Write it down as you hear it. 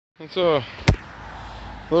It's a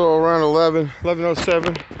little around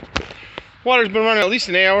 11:07. Water's been running at least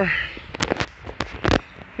an hour.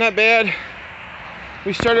 Not bad.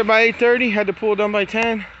 We started by 8:30, had the pool done by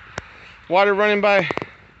 10. Water running by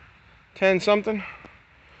 10 something.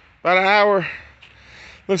 About an hour.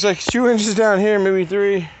 Looks like 2 inches down here, maybe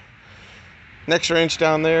 3. An extra inch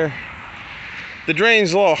down there. The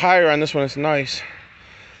drain's a little higher on this one, it's nice.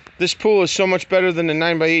 This pool is so much better than the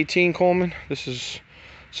 9x18 Coleman. This is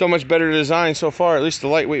so much better design so far, at least the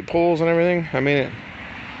lightweight poles and everything. I mean,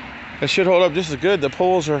 it should hold up just as good. The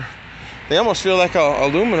poles they almost feel like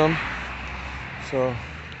aluminum. So,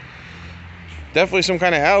 definitely some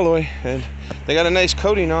kind of alloy, and they got a nice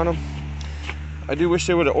coating on them. I do wish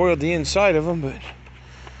they would have oiled the inside of them, but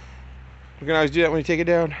you can always do that when you take it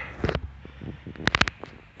down.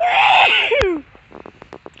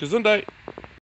 Gesundheit.